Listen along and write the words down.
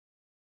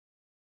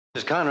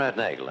This is Conrad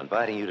Nagel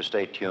inviting you to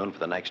stay tuned for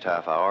the next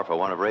half hour for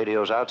one of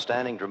radio's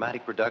outstanding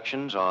dramatic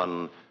productions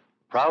on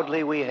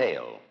Proudly We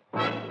Hail.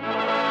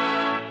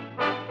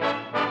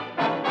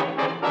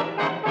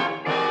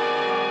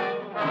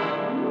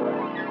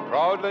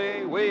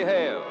 Proudly We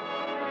Hail.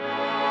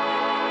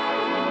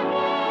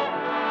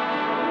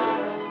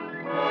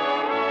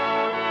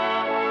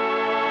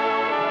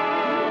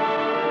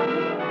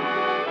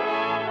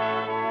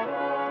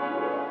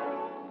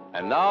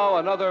 And now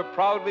another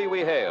Proudly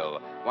We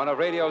Hail, one of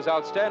radio's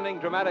outstanding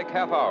dramatic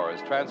half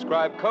hours,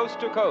 transcribed coast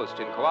to coast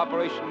in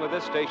cooperation with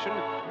this station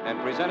and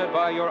presented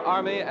by your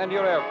Army and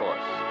your Air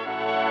Force.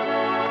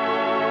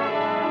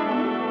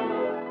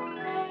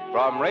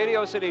 From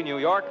Radio City, New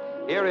York,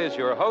 here is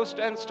your host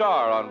and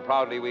star on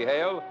Proudly We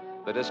Hail,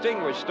 the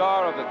distinguished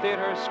star of the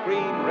theater,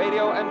 screen,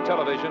 radio, and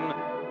television,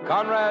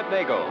 Conrad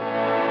Nagel.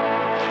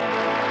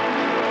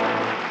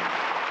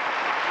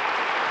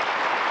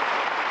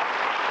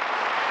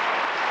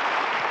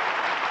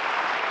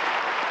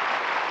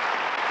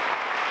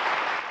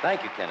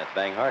 Thank you, Kenneth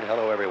Banghart.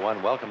 Hello,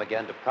 everyone. Welcome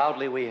again to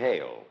Proudly We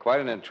Hail. Quite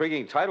an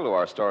intriguing title to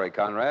our story,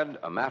 Conrad.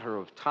 A Matter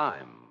of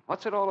Time.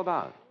 What's it all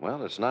about?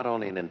 Well, it's not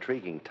only an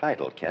intriguing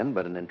title, Ken,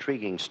 but an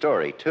intriguing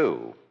story,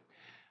 too.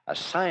 A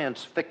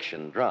science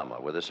fiction drama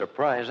with a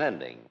surprise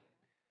ending.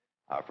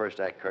 Our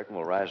first act curtain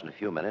will rise in a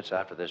few minutes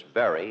after this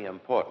very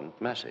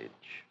important message.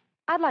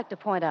 I'd like to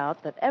point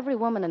out that every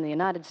woman in the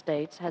United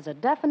States has a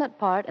definite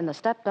part in the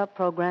stepped-up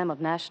program of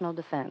national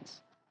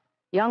defense.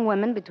 Young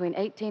women between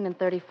 18 and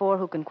 34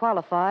 who can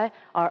qualify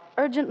are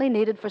urgently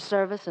needed for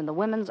service in the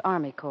Women's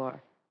Army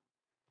Corps.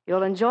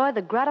 You'll enjoy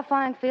the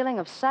gratifying feeling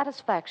of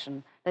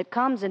satisfaction that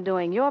comes in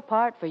doing your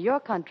part for your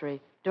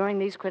country during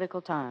these critical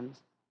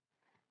times.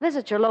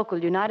 Visit your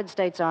local United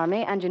States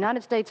Army and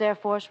United States Air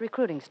Force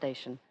recruiting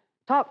station.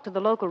 Talk to the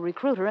local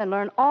recruiter and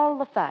learn all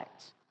the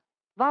facts.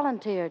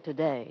 Volunteer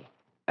today.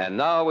 And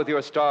now, with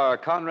your star,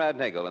 Conrad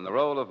Nagel, in the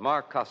role of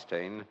Mark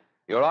Costain,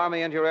 your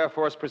Army and your Air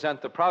Force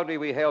present the Proudly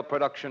We Hail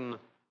production,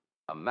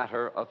 A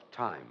Matter of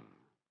Time.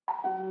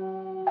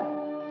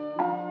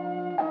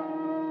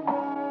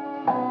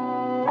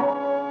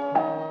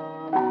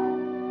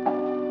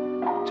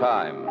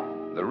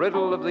 Time, the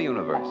riddle of the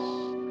universe,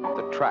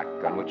 the track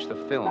on which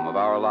the film of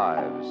our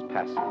lives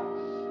passes.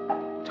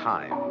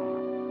 Time,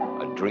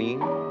 a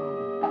dream,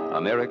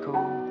 a miracle.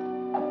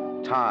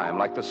 Time,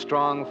 like the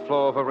strong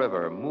flow of a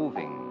river,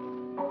 moving,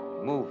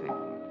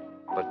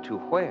 but to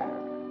where?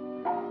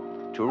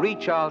 To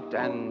reach out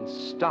and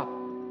stop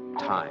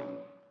time.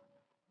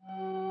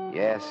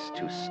 Yes,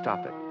 to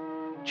stop it,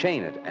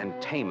 chain it and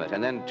tame it,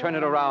 and then turn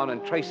it around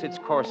and trace its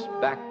course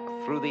back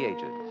through the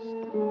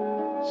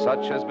ages.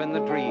 Such has been the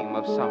dream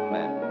of some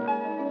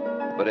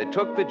men. But it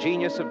took the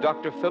genius of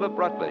Dr. Philip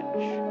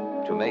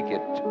Rutledge to make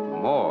it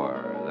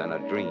more than a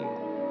dream.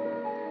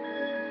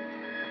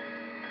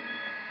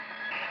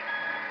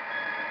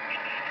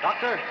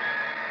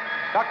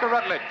 Dr.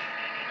 Rutledge,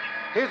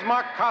 here's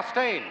Mark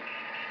Costain.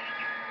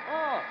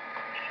 Oh,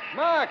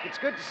 Mark, it's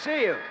good to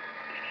see you.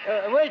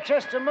 Wait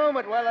just a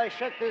moment while I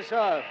shut this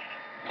off.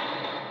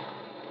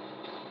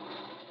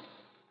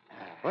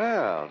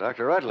 Well,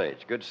 Dr.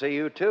 Rutledge, good to see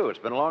you, too. It's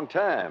been a long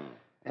time.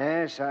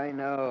 Yes, I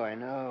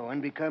know. One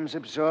becomes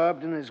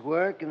absorbed in his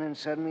work, and then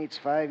suddenly it's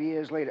 5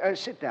 years later.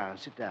 Sit down.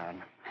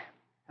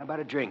 How about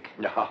a drink?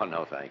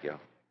 No, thank you.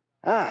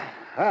 Well,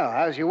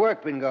 how's your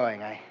work been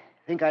going? I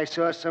think I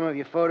saw some of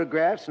your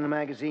photographs in the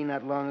magazine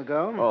not long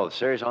ago. Oh, the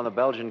series on the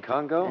Belgian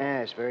Congo?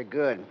 Yes, very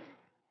good.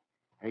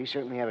 You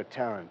certainly have a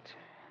talent.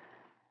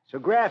 So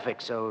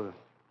graphic, so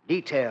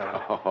detailed.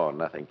 Oh,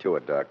 nothing to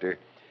it, Doctor.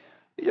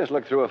 You just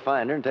look through a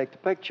finder and take the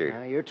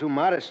picture. You're too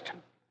modest.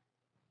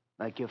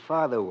 Like your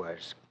father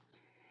was.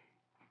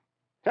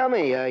 Tell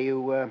me, are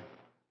you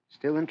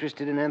still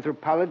interested in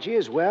anthropology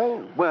as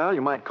well? Well,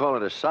 you might call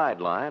it a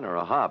sideline or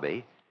a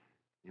hobby.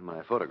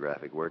 My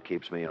photographic work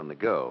keeps me on the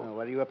go.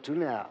 What are you up to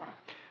now?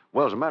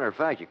 Well, as a matter of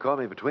fact, you called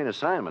me between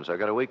assignments. I've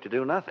got a week to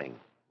do nothing.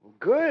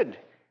 Good.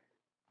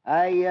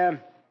 I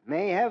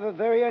may have a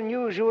very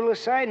unusual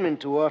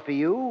assignment to offer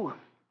you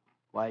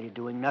while you're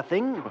doing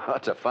nothing. Well,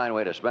 that's a fine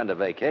way to spend a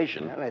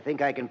vacation. Well, I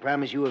think I can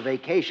promise you a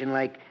vacation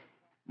like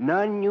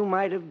none you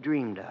might have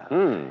dreamed of.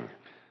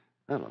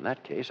 Well, in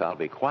that case, I'll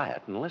be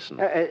quiet and listen.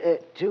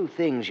 Two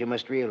things you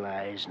must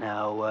realize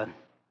now.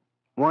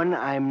 One,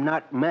 I'm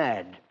not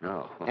mad.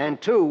 Oh.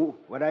 And two,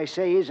 what I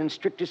say is in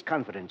strictest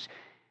confidence.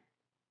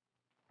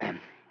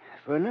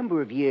 For a number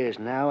of years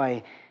now,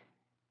 I've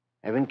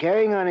been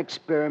carrying on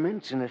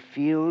experiments in a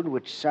field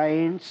which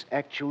science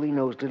actually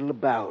knows little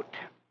about.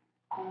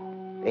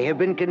 They have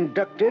been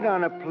conducted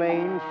on a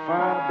plane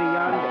far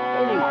beyond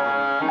anything.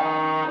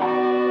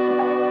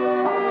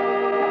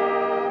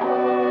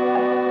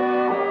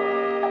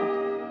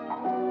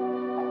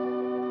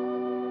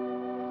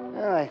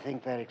 Well, I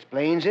think that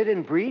explains it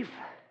in brief.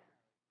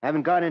 I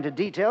haven't gone into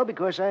detail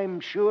because I'm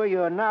sure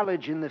your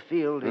knowledge in the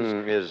field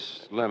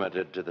is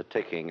limited to the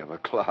ticking of a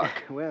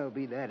clock. Well,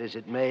 be that as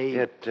it may.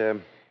 It's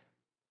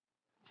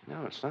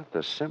not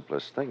the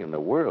simplest thing in the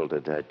world to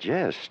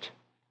digest.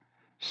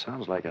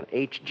 Sounds like an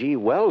H.G.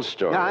 Wells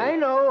story. I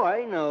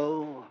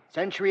know.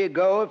 Century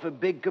ago, if a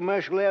big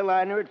commercial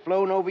airliner had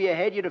flown over your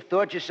head, you'd have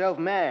thought yourself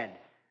mad.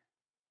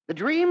 The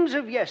dreams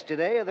of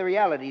yesterday are the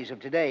realities of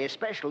today,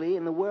 especially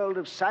in the world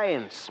of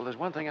science. Well, there's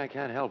one thing I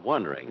can't help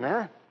wondering.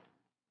 Huh?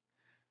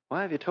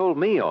 Why have you told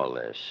me all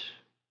this?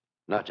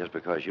 Not just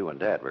because you and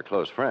Dad were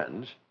close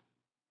friends.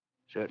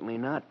 Certainly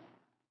not.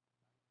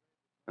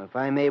 If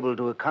I'm able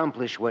to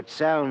accomplish what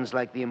sounds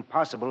like the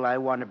impossible, I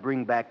want to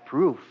bring back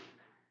proof.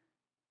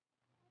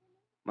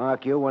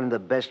 Mark, you're one of the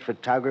best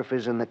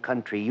photographers in the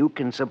country. You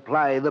can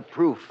supply the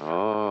proof.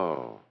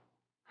 Oh,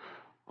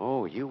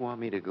 you want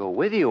me to go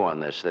with you on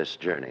this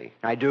journey?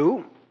 I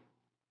do.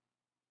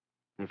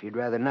 If you'd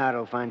rather not,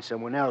 I'll find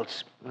someone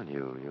else. Well,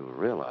 you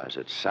realize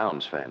it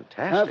sounds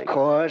fantastic. Of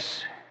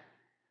course.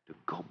 To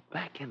go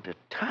back into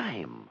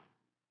time.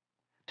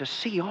 To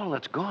see all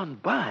that's gone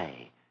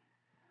by.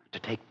 To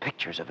take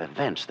pictures of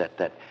events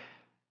that...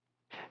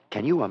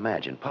 Can you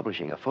imagine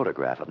publishing a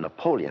photograph of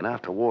Napoleon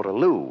after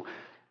Waterloo?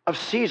 Of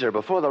Caesar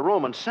before the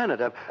Roman Senate?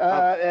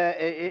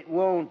 It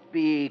won't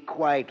be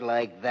quite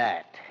like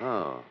that.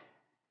 Oh.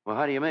 Well,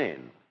 how do you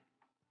mean?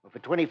 Well, for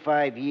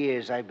 25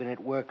 years, I've been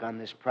at work on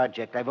this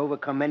project. I've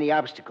overcome many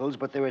obstacles,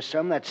 but there are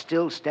some that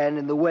still stand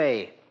in the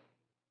way.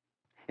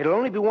 It'll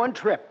only be one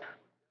trip.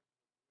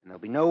 And there'll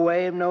be no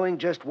way of knowing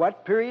just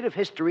what period of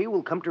history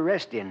we'll come to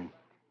rest in.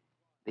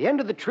 At the end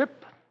of the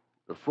trip,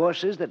 the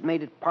forces that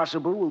made it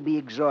possible will be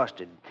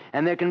exhausted,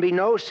 and there can be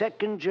no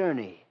second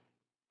journey.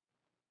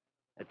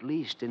 At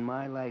least in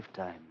my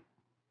lifetime.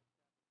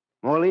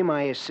 Morley,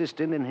 my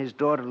assistant, and his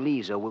daughter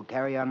Lisa will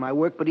carry on my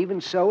work, but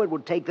even so, it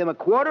would take them a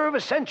quarter of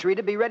a century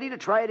to be ready to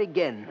try it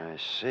again. I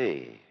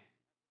see.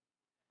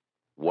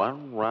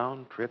 One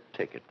round-trip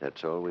ticket,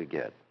 that's all we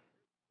get.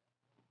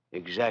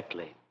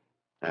 Exactly.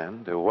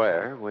 And to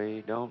where,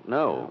 we don't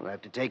know. We'll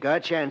have to take our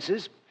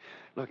chances.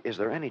 Look, is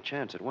there any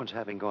chance that once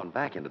having gone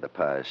back into the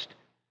past,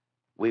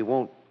 we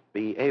won't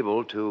be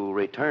able to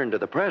return to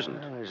the present?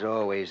 Well, there's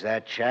always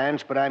that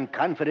chance, but I'm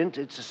confident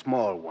it's a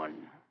small one.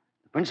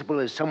 The principle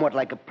is somewhat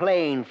like a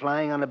plane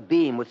flying on a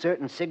beam. With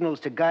certain signals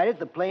to guide it,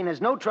 the plane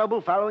has no trouble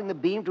following the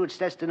beam to its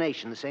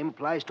destination. The same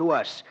applies to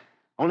us.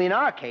 Only in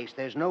our case,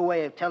 there's no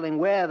way of telling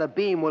where the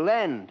beam will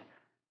end.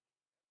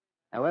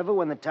 However,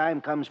 when the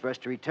time comes for us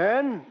to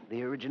return,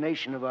 the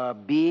origination of our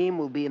beam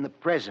will be in the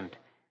present.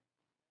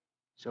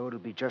 So it'll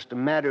be just a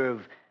matter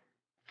of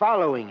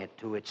following it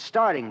to its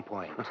starting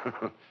point.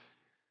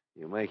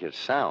 You make it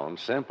sound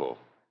simple.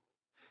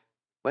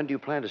 When do you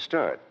plan to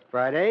start?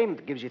 Friday.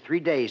 It gives you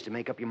 3 days to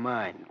make up your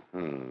mind.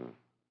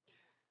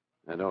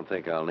 I don't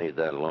think I'll need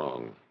that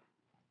long.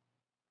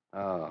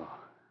 Oh,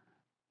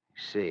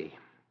 I see.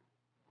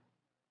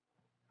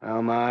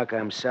 Well, Mark,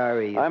 I'm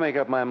sorry. I make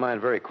up my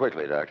mind very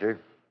quickly, Doctor.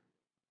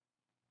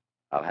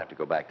 I'll have to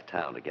go back to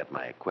town to get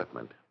my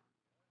equipment.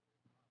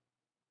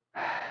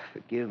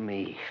 Forgive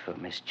me for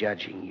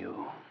misjudging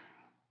you.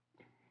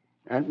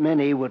 Not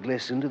many would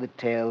listen to the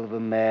tale of a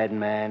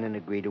madman and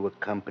agree to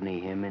accompany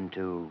him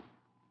into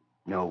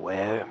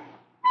nowhere.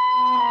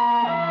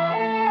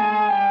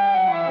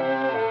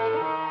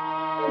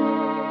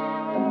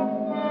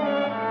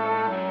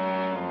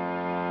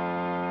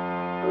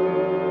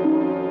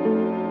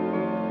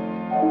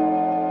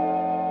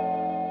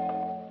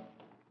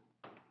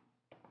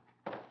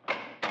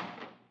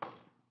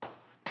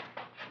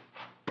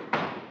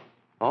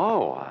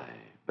 Oh, I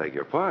beg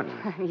your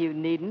pardon. You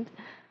needn't.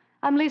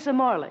 I'm Lisa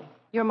Morley.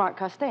 You're Mark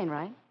Costain,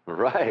 right?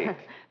 Right.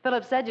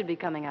 Philip said you'd be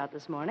coming out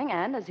this morning,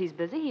 and as he's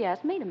busy, he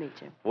asked me to meet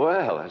you.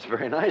 Well, that's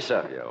very nice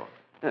of you.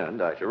 And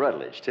Dr.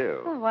 Rutledge,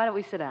 too. Well, why don't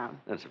we sit down?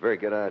 That's a very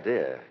good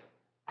idea.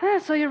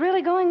 So you're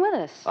really going with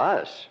us?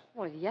 Us?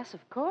 Well, yes,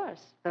 of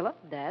course. Philip,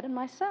 Dad, and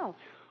myself.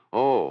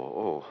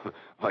 Oh.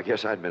 Well, I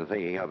guess I'd been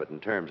thinking of it in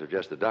terms of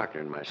just the doctor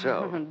and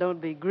myself. Don't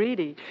be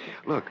greedy.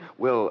 Look,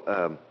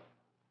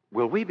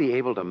 will we be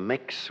able to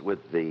mix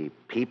with the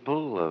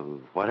people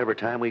of whatever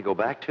time we go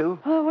back to?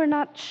 Oh, we're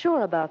not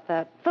sure about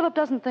that. Philip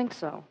doesn't think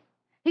so.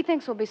 He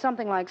thinks we'll be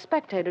something like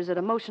spectators at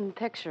a motion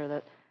picture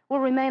that will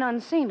remain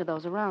unseen to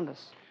those around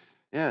us.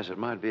 Yes, it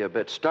might be a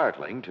bit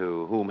startling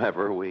to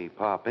whomever we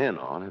pop in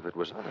on if it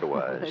was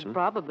otherwise. They'd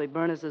probably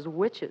burn us as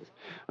witches.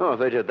 Oh, if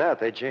they did that,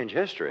 they'd change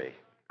history.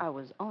 I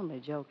was only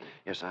joking.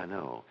 Yes, I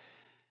know.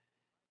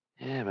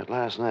 Yeah, but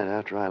last night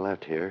after I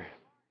left here,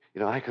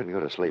 I couldn't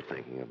go to sleep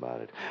thinking about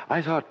it.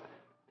 I thought,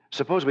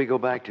 suppose we go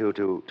back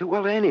to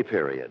any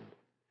period.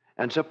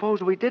 And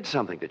suppose we did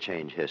something to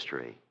change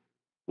history.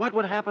 What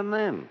would happen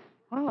then?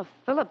 Well, if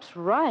Philip's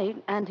right,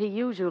 and he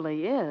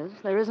usually is,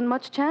 there isn't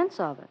much chance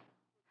of it.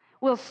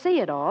 We'll see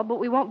it all, but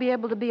we won't be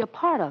able to be a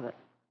part of it.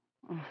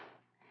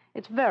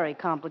 It's very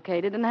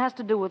complicated and has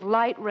to do with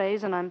light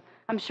rays, and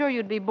I'm sure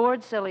you'd be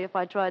bored silly if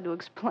I tried to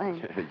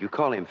explain. You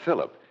call him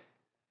Philip.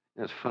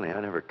 It's funny, I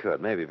never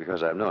could. Maybe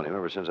because I've known him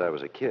ever since I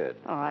was a kid.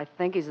 Oh, I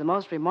think he's the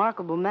most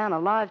remarkable man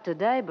alive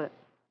today, but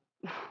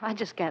I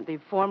just can't be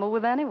formal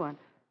with anyone.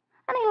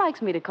 And he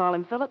likes me to call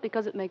him Philip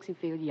because it makes him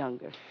feel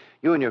younger.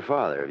 You and your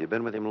father, have you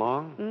been with him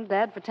long?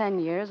 Dad for 10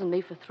 years and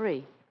me for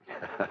 3.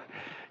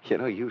 You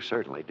know, you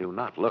certainly do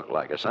not look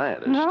like a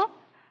scientist. No?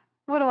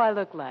 What do I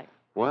look like?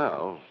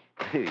 Well,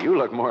 you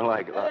look more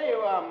like... There you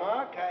are,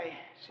 Mark. I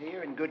see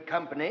you're in good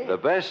company. The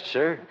best,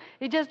 sir.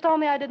 He just told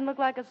me I didn't look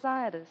like a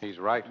scientist. He's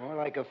right. More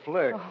like a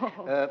flirt.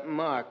 Oh.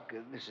 Mark,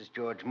 this is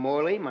George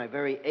Morley, my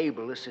very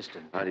able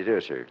assistant. How do you do,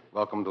 sir?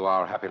 Welcome to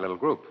our happy little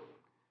group.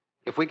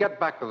 If we get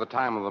back to the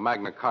time of the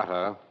Magna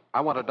Carta,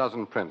 I want a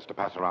dozen prints to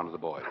pass around to the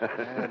boys.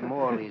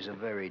 Morley's a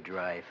very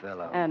dry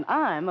fellow. And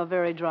I'm a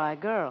very dry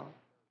girl.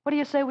 What do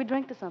you say we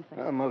drink to something?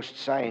 A most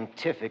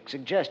scientific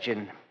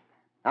suggestion.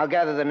 I'll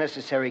gather the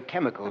necessary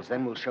chemicals,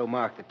 then we'll show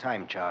Mark the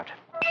time chart.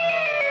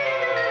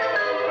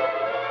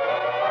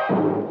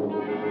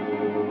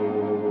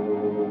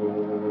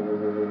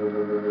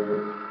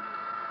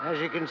 As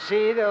you can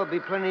see, there'll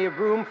be plenty of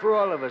room for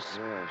all of us.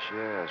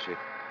 Yes.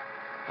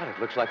 God, it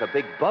looks like a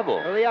big bubble.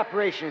 Well, the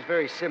operation is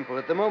very simple.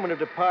 At the moment of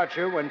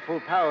departure, when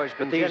full power has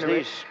been But these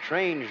generated...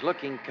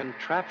 strange-looking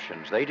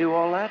contraptions, they do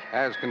all that?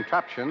 As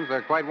contraptions,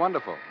 they're quite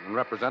wonderful and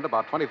represent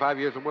about 25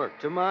 years of work.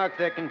 To Mark,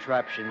 they're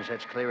contraptions.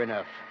 That's clear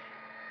enough.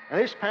 Now,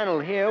 this panel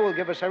here will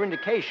give us our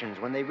indications.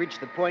 When they reach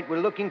the point we're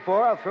looking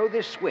for, I'll throw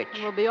this switch.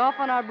 We'll be off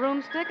on our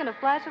broomstick in a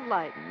flash of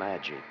light.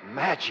 Magic.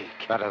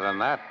 Better than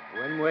that.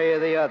 One way or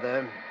the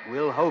other,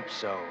 we'll hope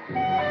so.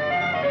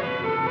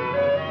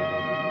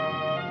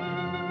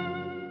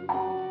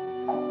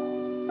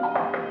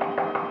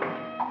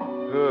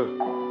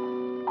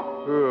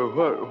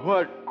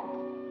 What?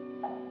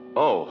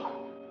 Oh.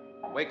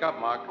 Wake up,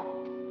 Mark.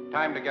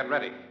 Time to get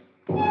ready.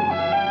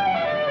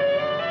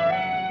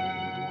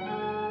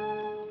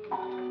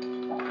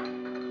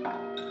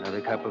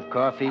 Another cup of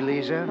coffee,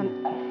 Lisa?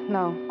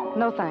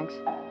 No, thanks.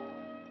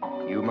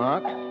 You,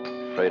 Mark?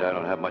 Afraid I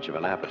don't have much of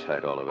an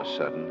appetite all of a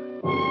sudden.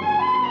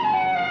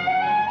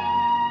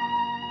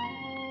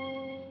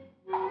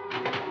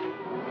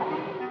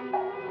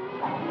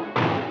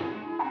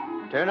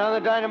 Turn on the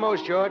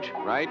dynamos, George.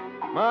 Right?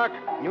 Mark,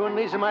 you and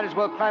Lisa might as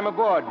well climb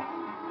aboard.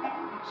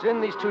 Sit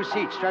in these two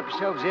seats. Strap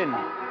yourselves in.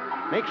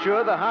 Make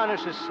sure the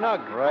harness is snug.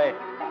 Right.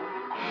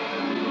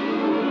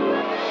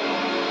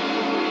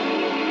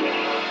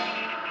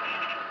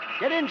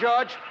 Get in,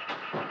 George.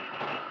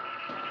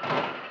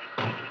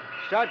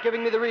 Start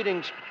giving me the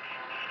readings.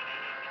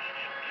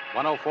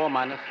 104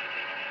 minus.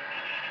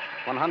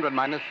 100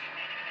 minus.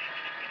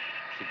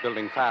 She's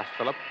building fast,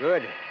 Philip.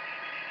 Good.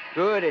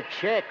 It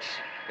checks.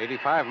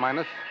 85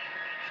 minus.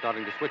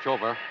 Starting to switch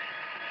over.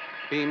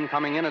 Beam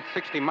coming in at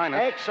 60 minus.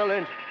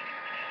 Excellent.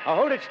 Now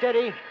hold it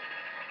steady.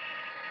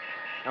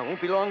 Now,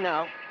 won't be long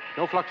now.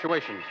 No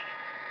fluctuations.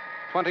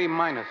 20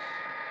 minus.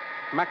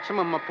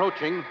 Maximum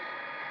approaching.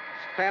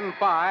 Stand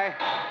by.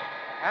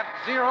 At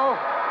 0.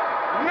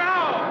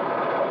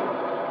 Now!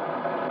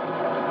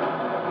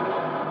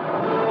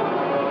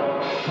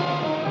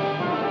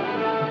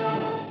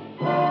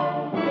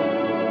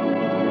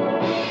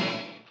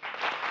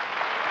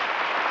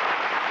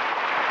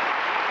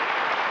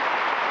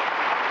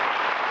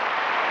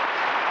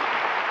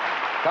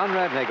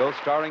 Conrad Nagel,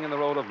 starring in the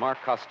role of Mark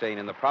Costain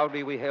in the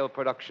Proudly We Hail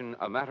production,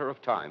 A Matter of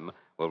Time,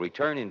 will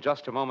return in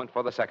just a moment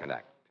for the second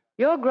act.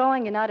 Your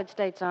growing United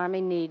States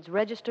Army needs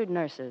registered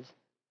nurses.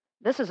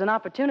 This is an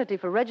opportunity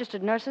for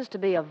registered nurses to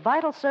be of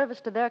vital service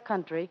to their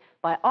country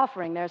by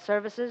offering their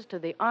services to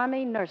the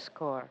Army Nurse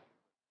Corps.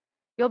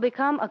 You'll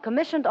become a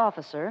commissioned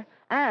officer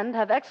and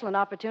have excellent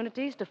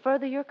opportunities to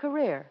further your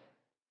career.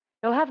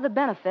 You'll have the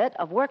benefit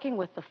of working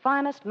with the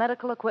finest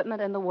medical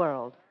equipment in the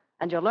world,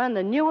 and you'll learn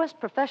the newest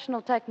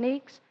professional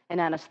techniques in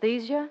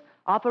anesthesia,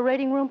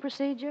 operating room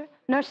procedure,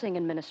 nursing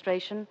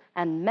administration,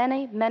 and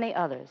many, many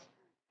others.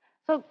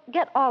 So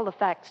get all the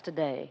facts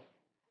today.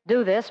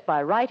 Do this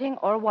by writing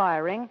or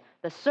wiring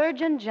the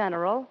Surgeon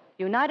General,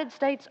 United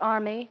States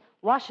Army,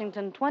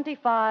 Washington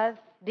 25,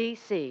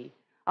 D.C.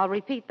 I'll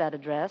repeat that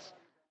address.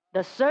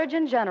 The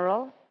Surgeon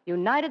General,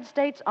 United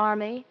States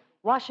Army,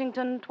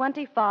 Washington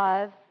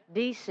 25,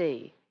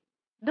 D.C.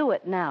 Do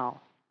it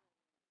now.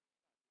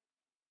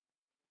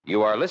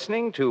 You are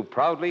listening to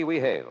Proudly We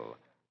Hail.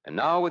 And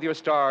now, with your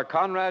star,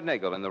 Conrad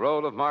Nagel, in the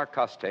role of Mark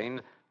Costain,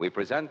 we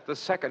present the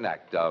second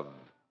act of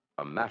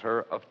A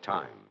Matter of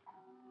Time.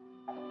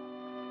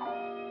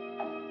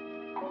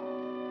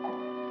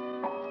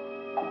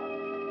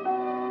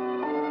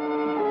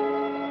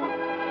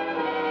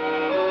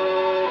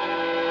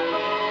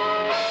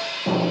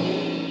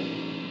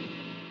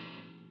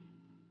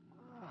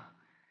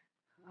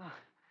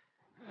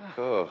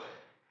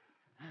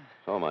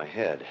 Oh, my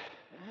head.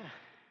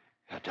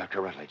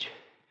 Dr. Rutledge.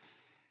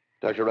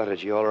 Dr.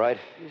 Rutledge, you all right?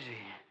 Is he?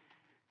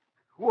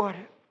 What?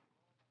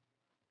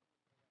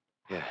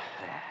 Yeah.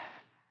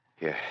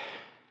 Here.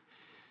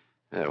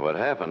 What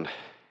happened?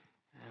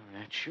 I'm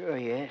not sure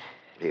yet.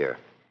 Here.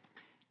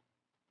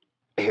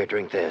 Here,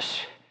 drink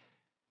this.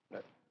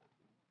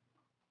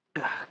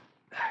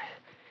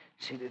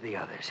 See to the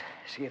others.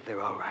 See if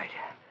they're all right.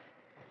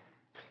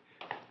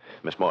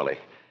 Miss Morley.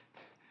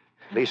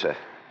 Lisa.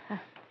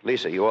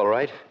 Lisa, you all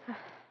right?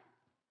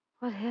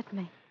 What hit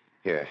me?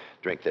 Here,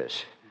 drink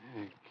this.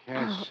 I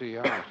can't see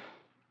out.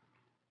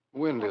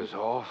 Wind is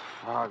all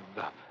fogged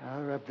up.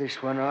 I'll rub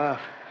this one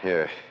off.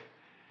 Here.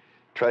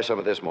 Try some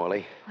of this,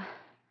 Morley.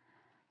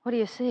 What do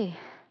you see?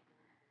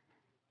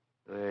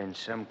 We're in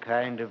some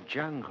kind of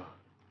jungle.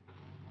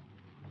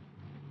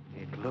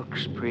 It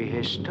looks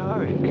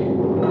prehistoric.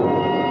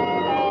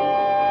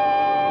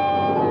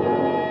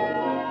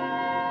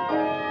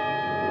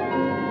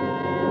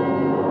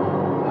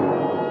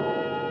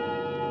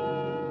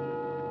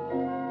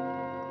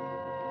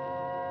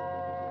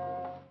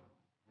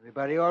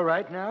 Everybody all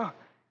right now?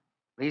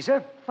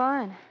 Lisa?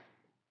 Fine.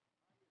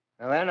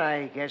 Well, then,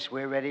 I guess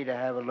we're ready to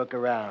have a look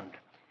around.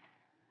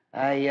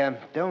 I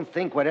don't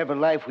think whatever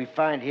life we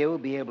find here will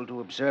be able to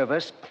observe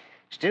us.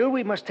 Still,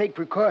 we must take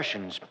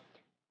precautions.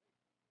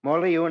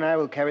 Morley, you and I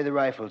will carry the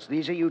rifles.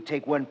 Lisa, you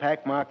take one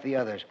pack, Mark the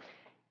others.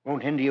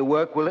 Won't hinder your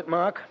work, will it,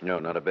 Mark? No,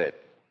 not a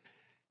bit.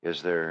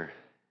 Is there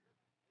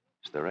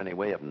any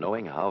way of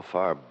knowing how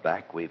far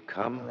back we've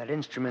come? Well, that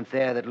instrument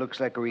there that looks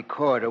like a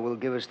recorder will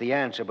give us the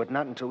answer, but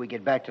not until we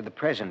get back to the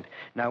present.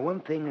 Now, one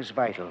thing is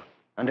vital.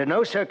 Under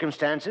no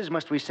circumstances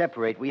must we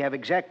separate. We have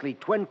exactly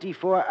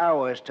 24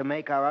 hours to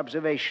make our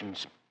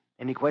observations.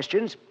 Any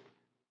questions?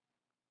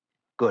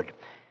 Good.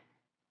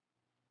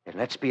 Then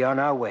let's be on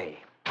our way.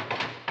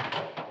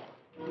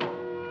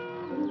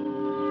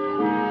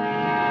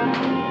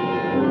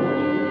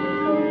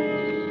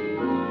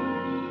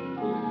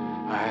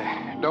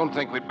 I don't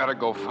think we'd better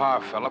go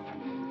far, Philip.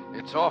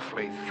 It's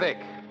awfully thick.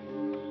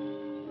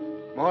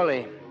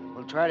 Morley,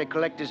 we'll try to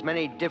collect as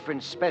many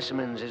different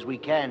specimens as we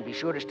can. Be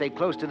sure to stay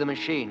close to the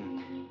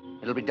machine.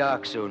 It'll be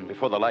dark soon.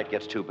 Before the light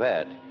gets too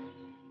bad.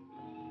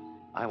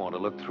 I want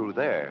to look through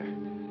there.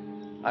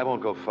 I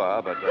won't go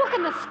far, but... Look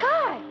in the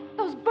sky!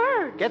 Those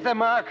birds! Get them,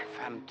 Mark.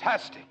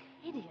 Fantastic.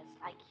 Hideous,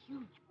 like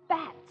huge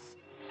bats.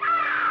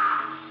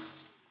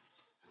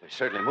 They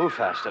certainly move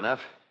fast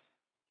enough.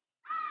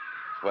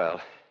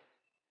 Well,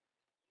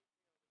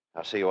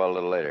 I'll see you all a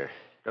little later.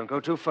 Don't go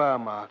too far,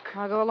 Mark.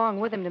 I'll go along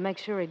with him to make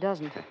sure he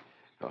doesn't.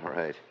 All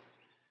right.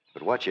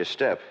 But watch your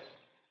step.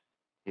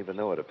 Even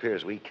though it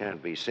appears we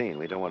can't be seen,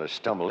 we don't want to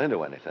stumble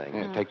into anything.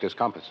 Here, take this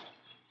compass.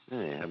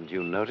 Hey, haven't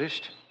you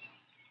noticed?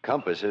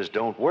 Compasses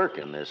don't work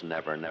in this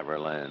never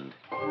land.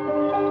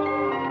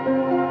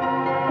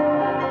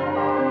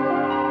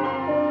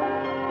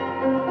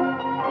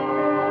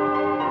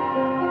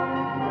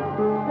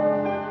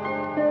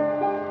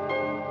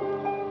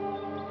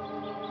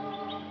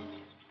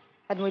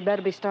 Hadn't we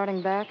better be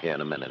starting back? Yeah,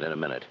 in a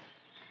minute.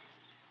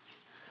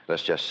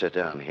 Let's just sit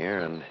down here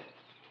and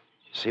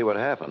see what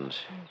happens.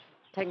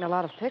 Taking a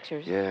lot of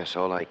pictures. Yes,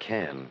 all I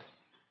can.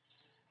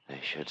 They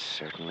should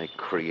certainly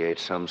create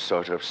some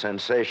sort of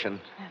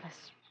sensation. Yeah,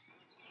 there's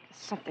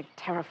something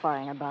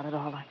terrifying about it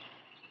all.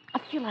 I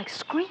feel like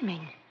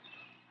screaming.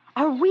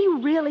 Are we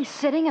really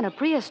sitting in a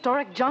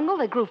prehistoric jungle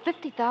that grew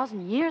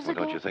 50,000 years Well,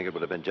 ago? don't you think it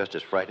would have been just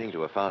as frightening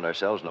to have found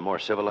ourselves in a more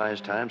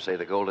civilized time, say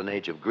the golden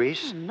age of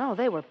Greece? No,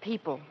 they were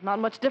people. Not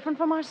much different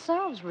from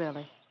ourselves,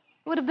 really.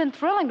 It would have been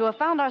thrilling to have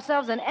found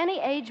ourselves in any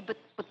age but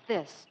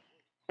this.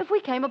 If we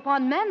came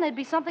upon men, they'd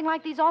be something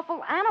like these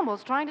awful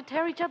animals trying to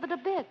tear each other to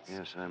bits.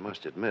 Yes, I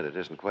must admit it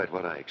isn't quite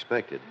what I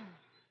expected.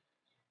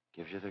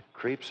 Gives you the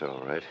creeps,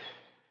 all right.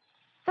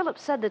 Philip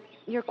said that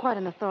you're quite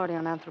an authority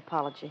on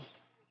anthropology.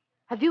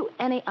 Have you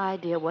any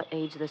idea what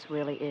age this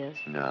really is?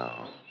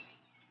 No.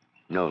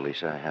 No,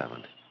 Lisa, I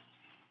haven't.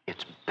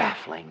 It's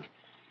baffling.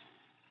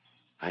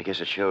 I guess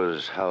it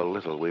shows how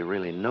little we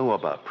really know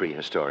about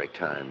prehistoric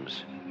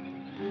times.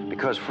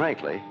 Because,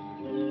 frankly,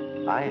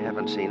 I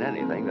haven't seen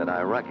anything that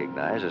I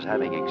recognize as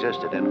having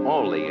existed in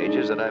all the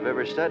ages that I've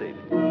ever studied.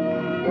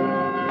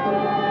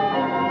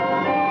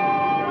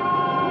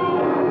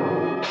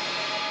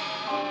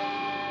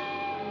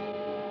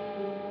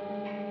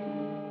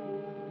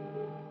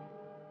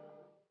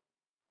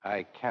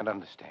 I can't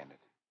understand it.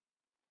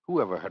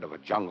 Who ever heard of a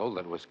jungle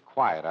that was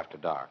quiet after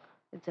dark?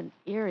 It's an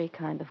eerie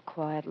kind of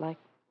quiet, like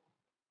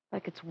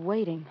it's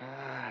waiting.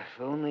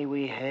 If only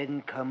we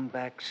hadn't come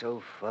back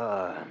so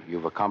far.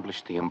 You've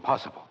accomplished the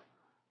impossible.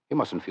 You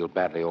mustn't feel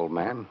badly, old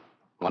man.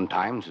 One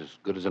time's as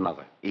good as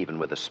another. Even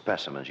with the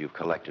specimens you've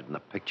collected and the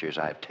pictures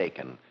I've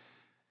taken,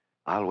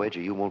 I'll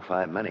wager you won't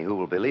find many who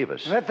will believe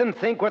us. Let them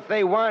think what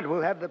they want.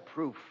 We'll have the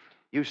proof.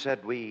 You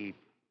said we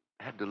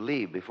had to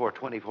leave before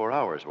 24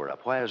 hours were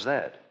up. Why is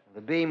that? The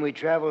beam we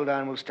traveled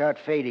on will start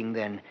fading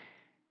then.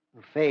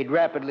 It'll fade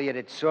rapidly at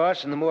its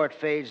source, and the more it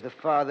fades, the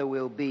farther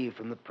we'll be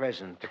from the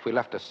present. If we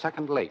left a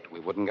second late, we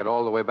wouldn't get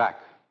all the way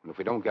back. And if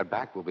we don't get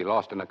back, we'll be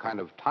lost in a kind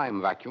of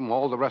time vacuum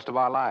all the rest of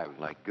our lives.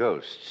 Like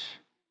ghosts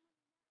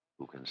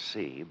who can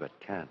see but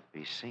can't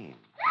be seen.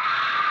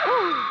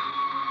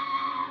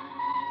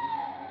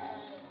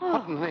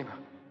 What in the name?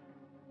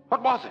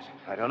 What was it?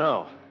 I don't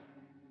know.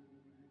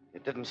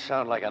 It didn't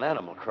sound like an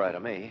animal cry to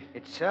me.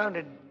 It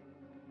sounded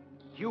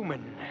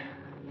human.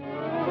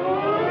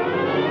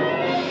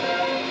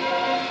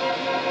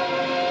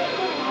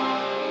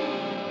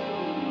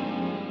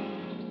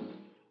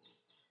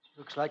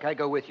 Looks like I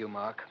go with you,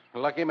 Mark.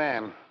 Lucky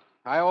man.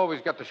 I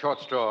always get the short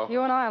straw.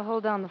 You and I'll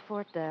hold down the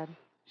fort, Dad.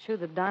 Shoo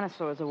the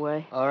dinosaurs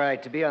away. All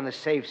right, to be on the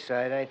safe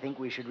side, I think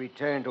we should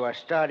return to our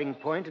starting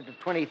point at the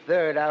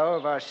 23rd hour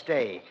of our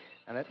stay.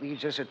 And that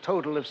leaves us a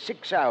total of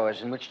 6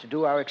 hours in which to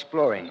do our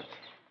exploring.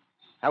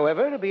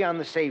 However, to be on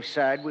the safe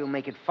side, we'll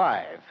make it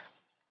 5.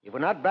 If we're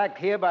not back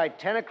here by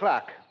 10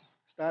 o'clock,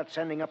 start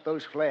sending up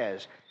those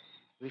flares.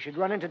 If we should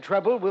run into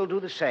trouble, we'll do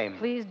the same.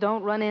 Please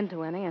don't run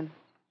into any, and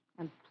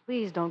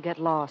please don't get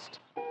lost.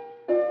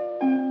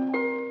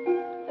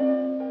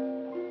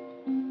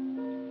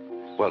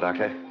 Well,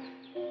 Doctor,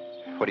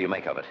 what do you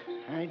make of it?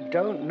 I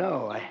don't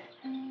know.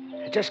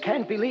 I just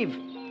can't believe.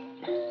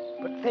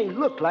 But they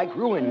look like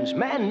ruins,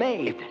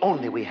 man-made. If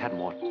only we had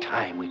more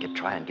time, we could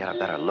try and get a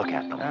better look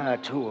at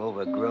them. Too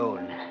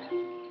overgrown.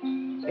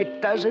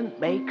 It doesn't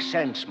make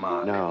sense,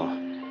 Mark.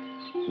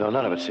 No,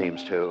 none of it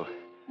seems to.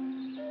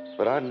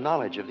 But our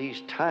knowledge of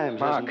these times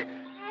Mark,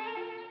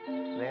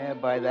 isn't... there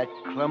by that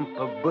clump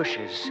of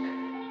bushes.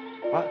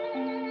 What?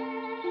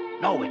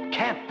 No, it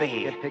can't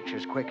be. Get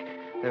pictures, quick.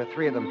 There are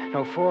 3 of them.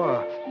 No,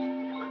 4.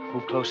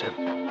 Move closer.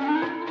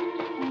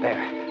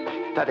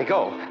 There they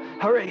go.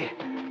 Hurry.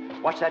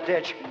 Watch that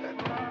ditch.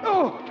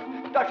 Oh!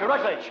 Dr.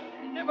 Rutledge!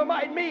 Never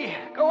mind me.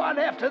 Go on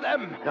after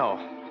them. No,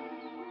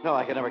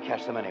 I could never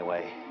catch them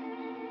anyway.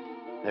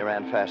 They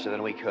ran faster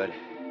than we could.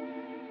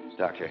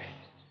 Doctor,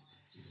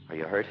 are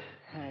you hurt?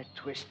 I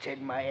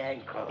twisted my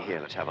ankle. Here,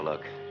 let's have a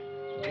look.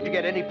 Did you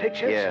get any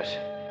pictures? Yes.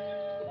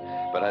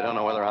 But I don't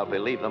know whether I'll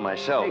believe them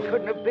myself. They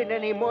couldn't have been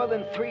any more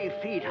than 3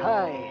 feet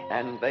high.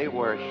 And they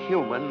were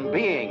human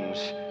beings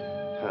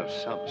of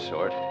some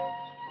sort.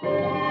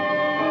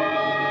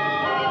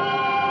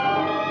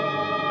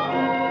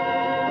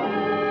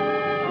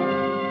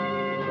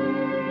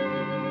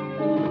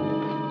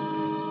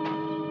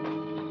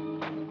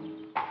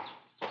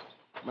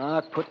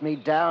 Mark, put me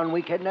down.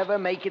 We can never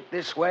make it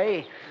this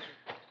way.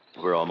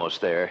 We're almost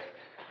there.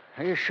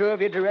 Are you sure of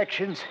your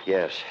directions?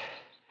 Yes.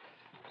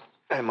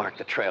 I marked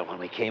the trail when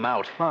we came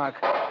out. Mark.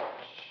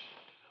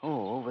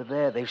 Oh, over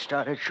there, they've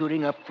started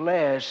shooting up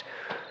flares.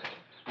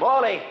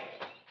 Morley!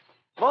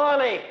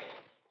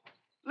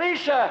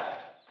 Lisa!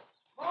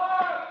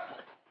 Mark!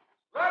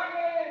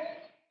 Rutledge!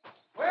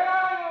 Where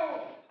are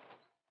you?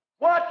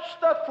 Watch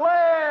the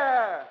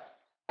flare!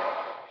 I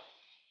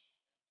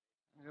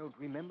don't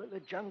remember the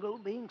jungle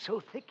being so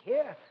thick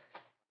here.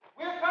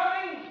 We're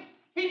coming!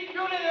 He's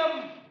shooting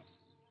them!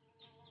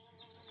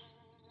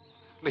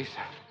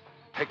 Lisa,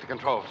 take the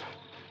controls.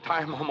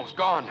 Time almost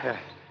gone.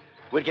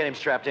 We'd get him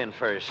strapped in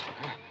first.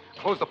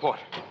 Close the port.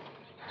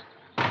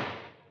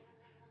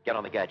 Get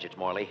on the gadgets,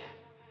 Morley.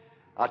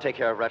 I'll take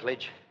care of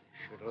Rutledge.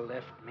 Should have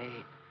left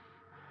me.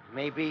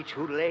 Maybe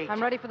too late.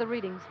 I'm ready for the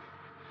readings.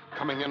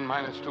 Coming in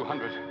minus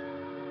 200.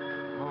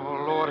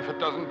 Oh, Lord, if it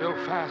doesn't build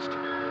fast.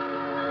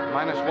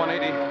 Minus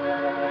 180.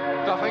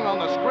 Nothing on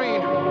the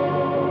screen.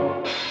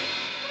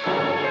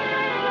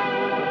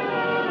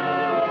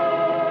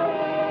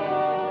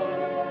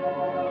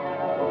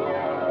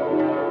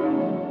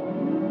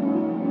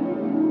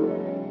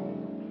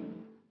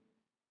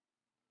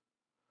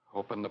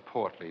 Open the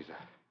port, Lisa.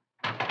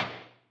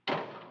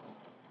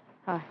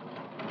 Hi.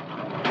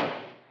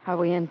 Are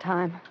we in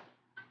time?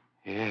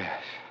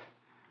 Yes.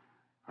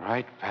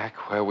 Right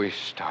back where we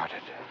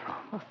started from.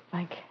 Oh,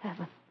 thank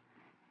heaven.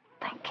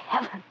 Thank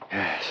heaven.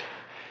 Yes.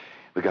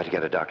 We got to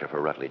get a doctor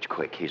for Rutledge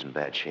quick. He's in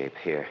bad shape.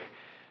 Here,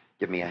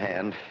 give me a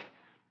hand.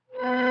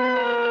 Can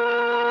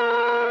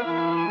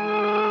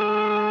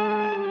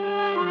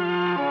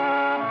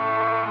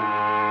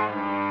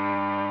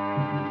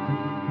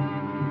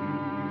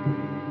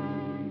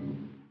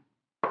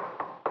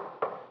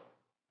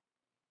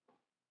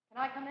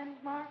I come in,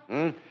 Mark?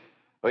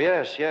 Oh,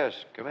 yes.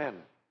 Come in.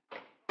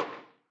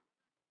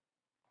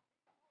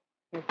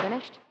 You're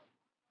finished?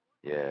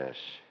 Yes,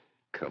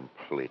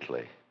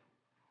 completely.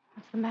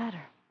 What's the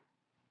matter?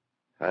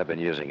 I've been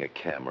using a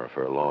camera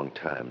for a long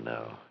time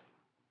now.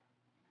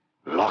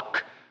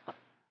 Look.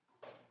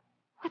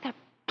 Why, they're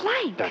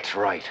blank. That's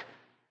right.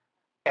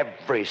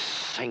 Every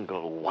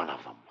single one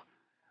of them.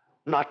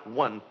 Not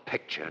one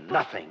picture,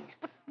 nothing.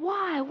 But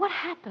why? What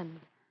happened?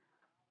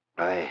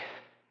 I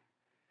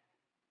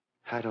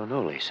don't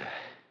know, Lisa.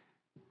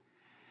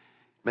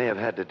 May have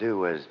had to do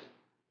with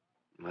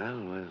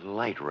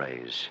light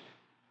rays.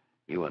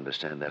 You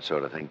understand that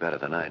sort of thing better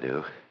than I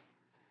do.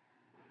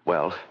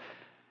 Well,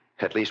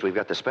 at least we've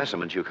got the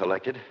specimens you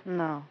collected.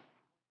 No.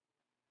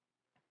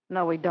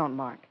 No, we don't,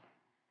 Mark.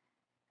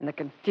 In the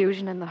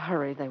confusion and the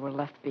hurry, they were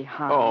left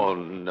behind. Oh,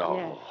 no.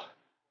 Yes.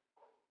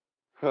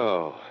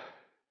 Oh.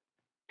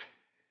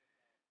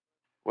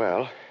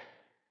 Well,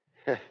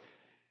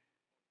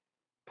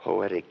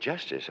 poetic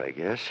justice, I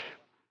guess.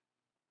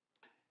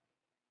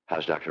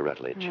 How's Dr.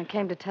 Rutledge? I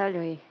came to tell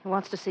you he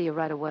wants to see you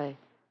right away.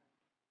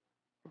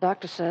 The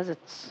doctor says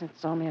it's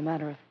only a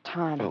matter of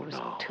time. Oh, It was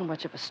no. too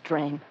much of a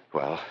strain.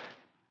 Well,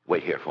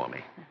 wait here for me.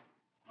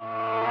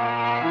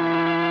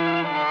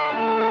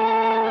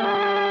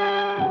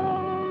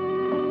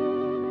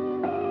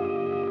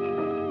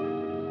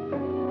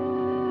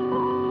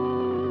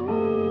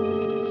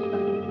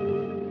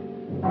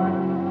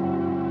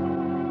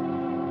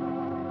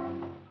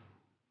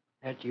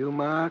 That you,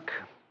 Mark?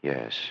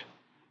 Yes.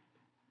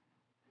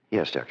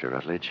 Yes, Dr.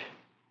 Rutledge.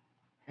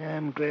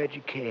 I'm glad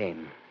you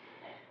came.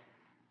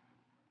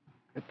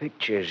 The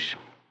pictures.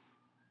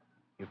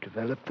 You've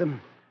developed them?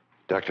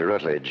 Dr.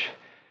 Rutledge,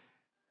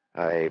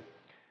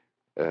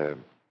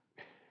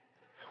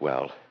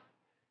 well,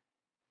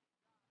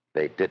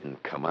 they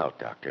didn't come out,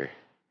 Doctor.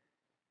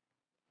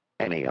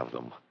 Any of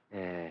them.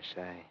 Yes,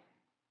 I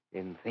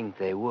didn't think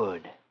they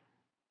would.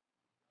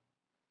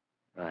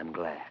 I'm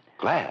glad.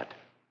 Glad?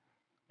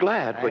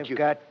 Glad, but I've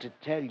got to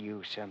tell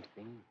you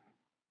something.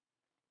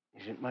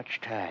 Isn't much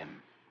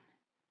time.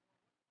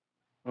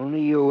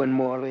 Only you and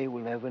Morley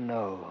will ever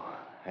know.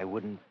 I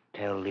wouldn't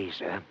tell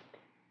Lisa.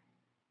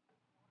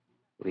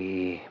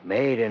 We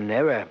made an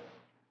error.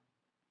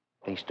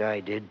 At least I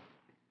did.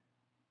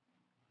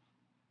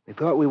 We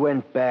thought we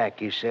went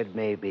back, you said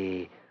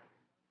maybe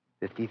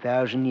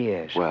 50,000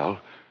 years.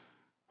 Well,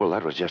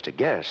 that was just a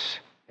guess.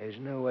 There's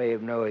no way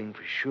of knowing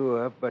for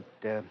sure, but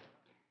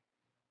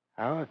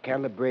our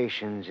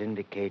calibrations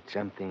indicate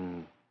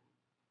something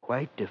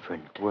quite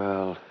different.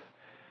 Well,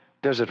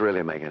 does it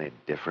really make any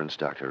difference,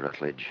 Dr.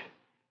 Rutledge?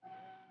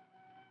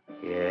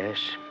 Yes.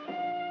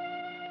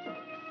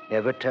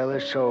 Never tell a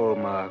soul,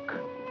 Mark.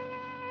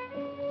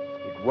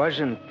 It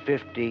wasn't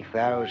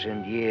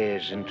 50,000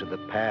 years into the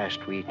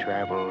past we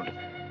traveled,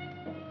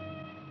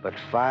 but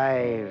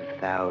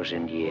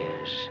 5,000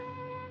 years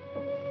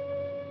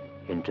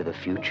into the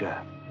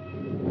future.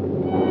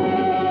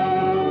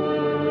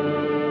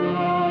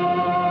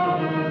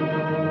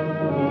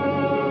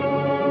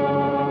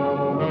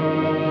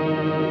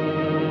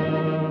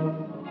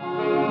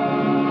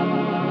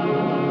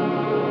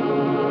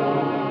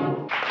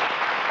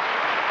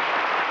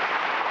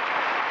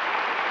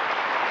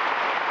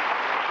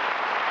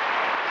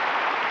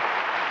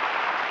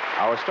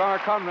 Our star,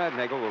 Conrad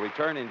Nagel, will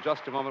return in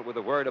just a moment with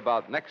a word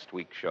about next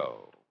week's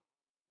show.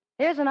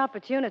 Here's an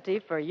opportunity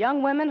for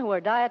young women who are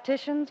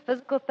dietitians,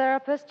 physical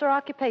therapists, or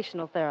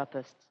occupational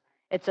therapists.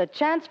 It's a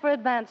chance for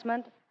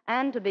advancement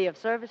and to be of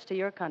service to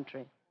your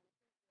country.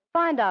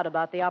 Find out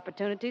about the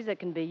opportunities that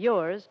can be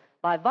yours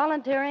by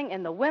volunteering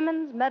in the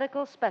Women's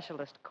Medical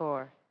Specialist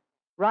Corps.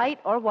 Write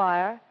or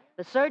wire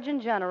the Surgeon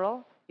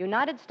General,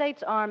 United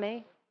States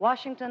Army,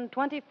 Washington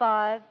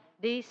 25,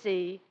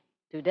 D.C.,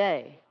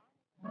 today.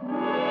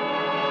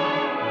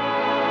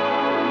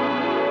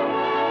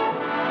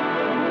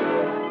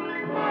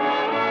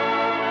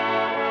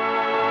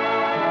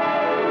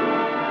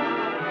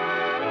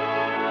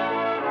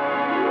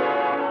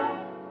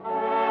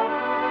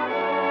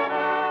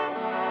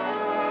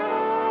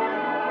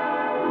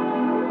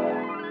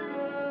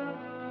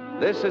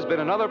 This has been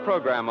another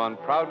program on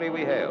Proudly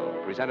We Hail,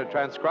 presented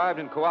transcribed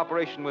in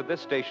cooperation with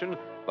this station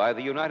by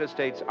the United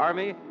States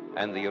Army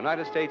and the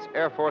United States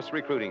Air Force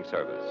Recruiting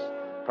Service.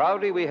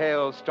 Proudly We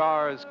Hail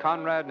stars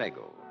Conrad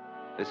Nagel.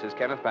 This is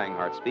Kenneth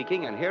Banghart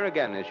speaking, and here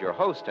again is your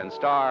host and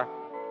star,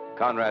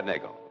 Conrad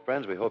Nagel.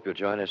 Friends, we hope you'll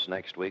join us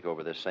next week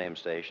over this same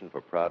station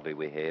for Proudly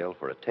We Hail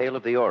for a tale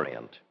of the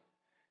Orient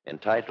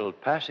entitled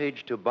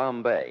Passage to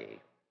Bombay,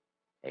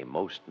 a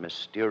most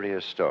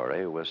mysterious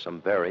story with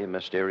some very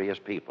mysterious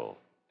people.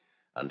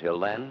 Until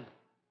then,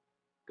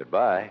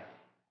 goodbye.